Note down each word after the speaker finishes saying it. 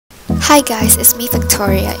Hi guys, it's me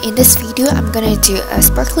Victoria. In this video, I'm gonna do a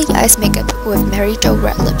sparkly eyes makeup with Mary Jo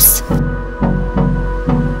Red Lips.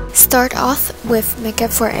 Start off with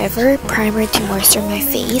Makeup Forever primer to moisturize my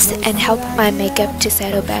face and help my makeup to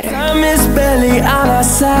settle better.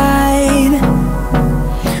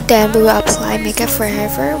 Then we will apply Makeup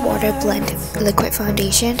Forever Water Blend Liquid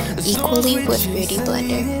Foundation equally with Beauty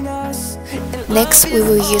Blender. Next, we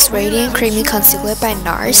will use Radiant Creamy Concealer by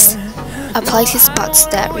NARS. Apply to spots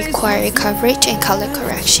that require coverage and color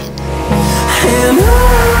correction.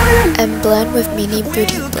 And blend with Mini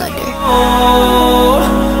Beauty Blender.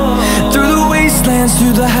 Through the wastelands,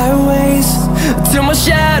 through the highways, till my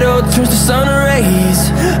shadow turns to sun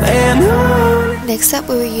rays. Next up,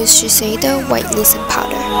 we will use Shiseido White Lucid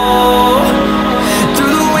Powder. Through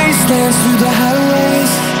the wastelands, through the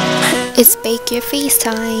highways. It's Bake Your Face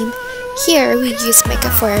time. Here, we use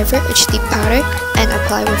Makeup Forever HD Powder and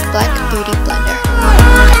apply with Black Beauty Blender.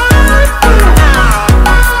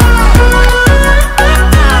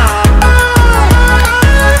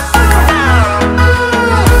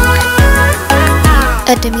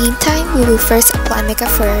 At the meantime, we will first apply Makeup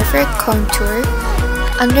Forever Contour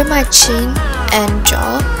under my chin and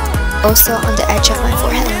jaw, also on the edge of my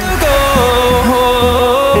forehead.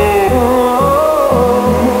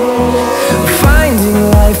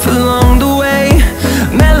 Finding life along the way,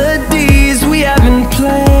 melodies we haven't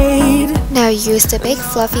played. Now use the big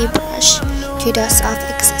fluffy brush to dust off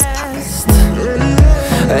excess powder.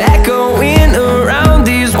 Echoing around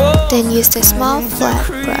these walls. Then use the small flat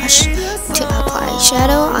brush to apply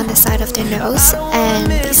shadow on the side of the nose and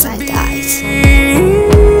beside the eyes.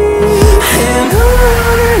 And on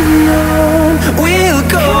we'll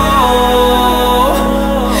go,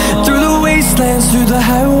 through the wastelands, through the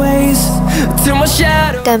highways, till my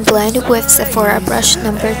shadow. Then blend with Sephora brush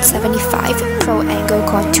number 75 Pro Angle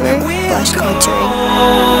Contour Blush Contouring.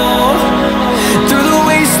 Through the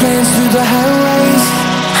wastelands, through the highways,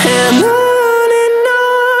 and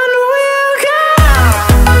on we'll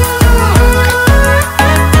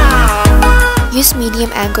go. Use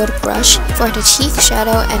medium angled brush for the cheek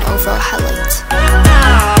shadow and overall highlight.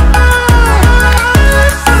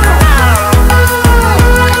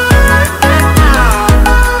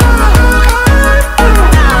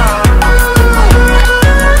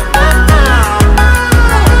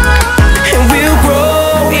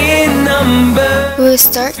 We will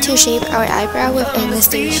start to shape our eyebrow with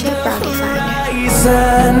Anastasia Brow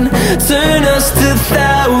Definer. Turn us to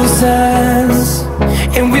thousands,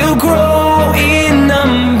 and we'll grow in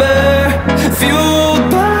number, fueled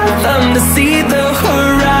by them to see the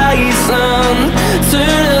horizon.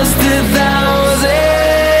 Turn us to thousands,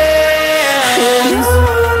 and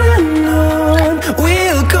on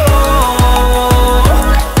we'll go,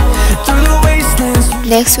 through the wastelands.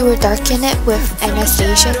 Next, we will darken it with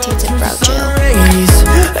Anastasia Tinted Brow Gel.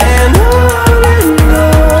 And on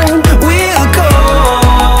we'll go,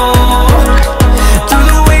 through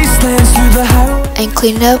the wastelands, through the highways. And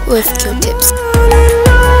clean it up with Q-tips.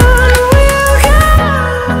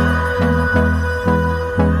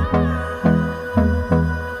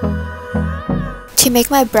 To make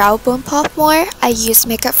my brow bone pop more, I use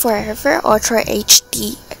Makeup Forever Ultra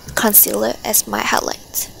HD Concealer as my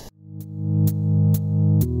highlight.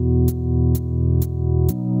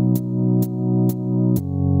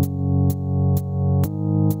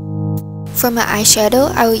 For my eyeshadow,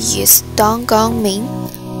 I will use Dongong Ming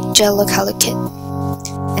Jello Color Kit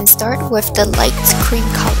and start with the light cream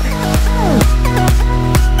color.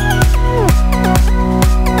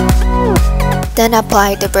 Then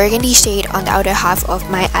apply the burgundy shade on the outer half of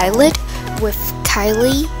my eyelid with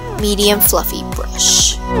Kylie Medium Fluffy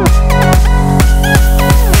Brush.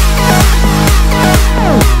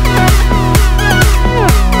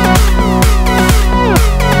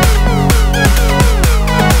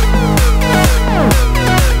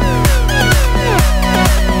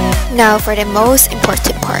 Now for the most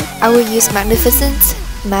important part, I will use Magnificent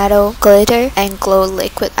Metal Glitter and Glow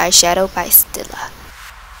Liquid Eyeshadow by Stila.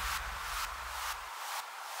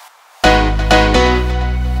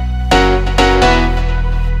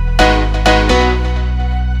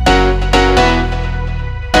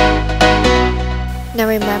 Now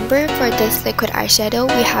remember, for this liquid eyeshadow,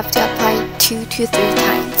 we have to apply 2 to 3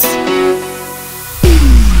 times.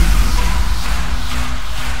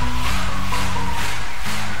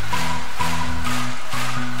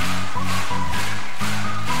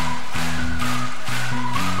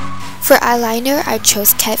 For eyeliner, I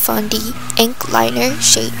chose Kat Von D Ink Liner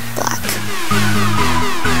shade Black.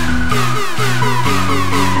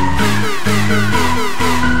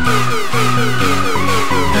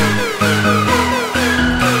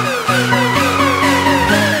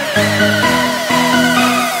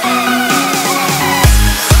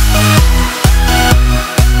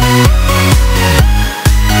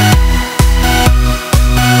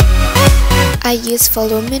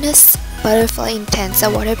 Voluminous Butterfly Intense, a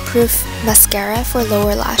waterproof mascara for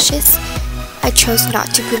lower lashes. I chose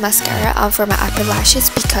not to put mascara on for my upper lashes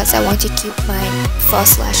because I want to keep my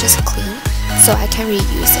false lashes clean so I can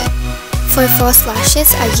reuse it. For false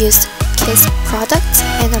lashes, I used Kiss product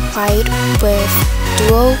and applied with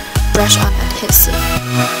Duo Brush On Adhesive.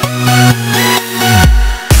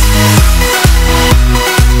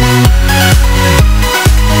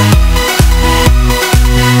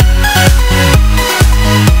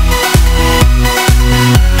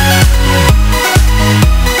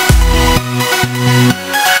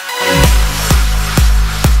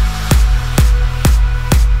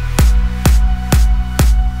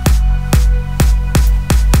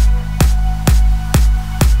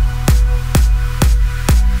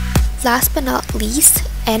 Last but not least,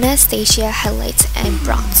 Anastasia Highlights and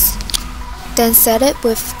Bronze. Then set it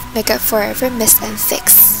with Makeup Forever Mist and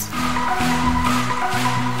Fix.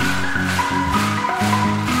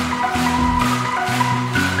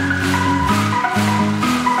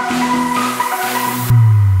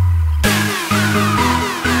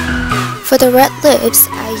 For the red lips,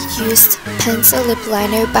 I used Pencil Lip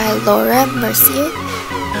Liner by Laura Mercier,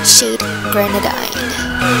 shade Grenadine.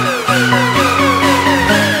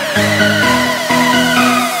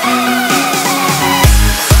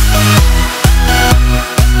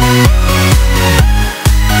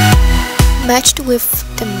 Matched with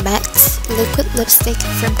the matte liquid lipstick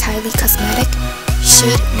from Kylie Cosmetics,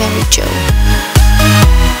 shade Mary Jo.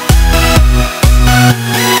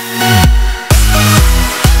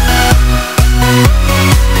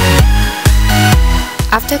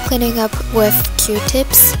 After cleaning up with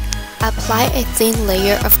Q-tips, apply a thin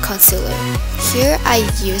layer of concealer. Here I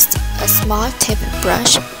used a small tip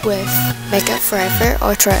brush with Makeup Forever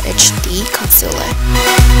Ultra HD Concealer.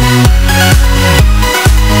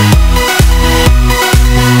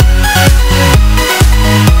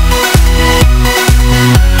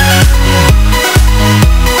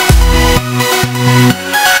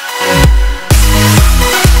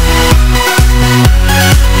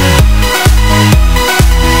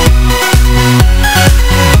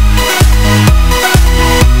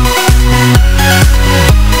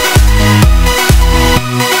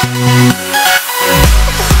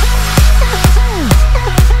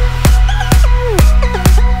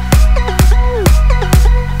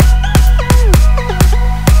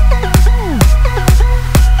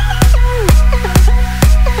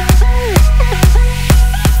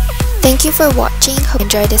 Thank you for watching. Hope you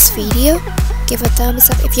enjoyed this video. Give a thumbs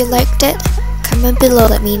up if you liked it. Comment below,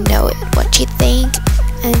 let me know what you think.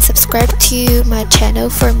 And subscribe to my channel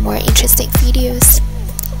for more interesting videos.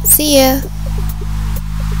 See ya!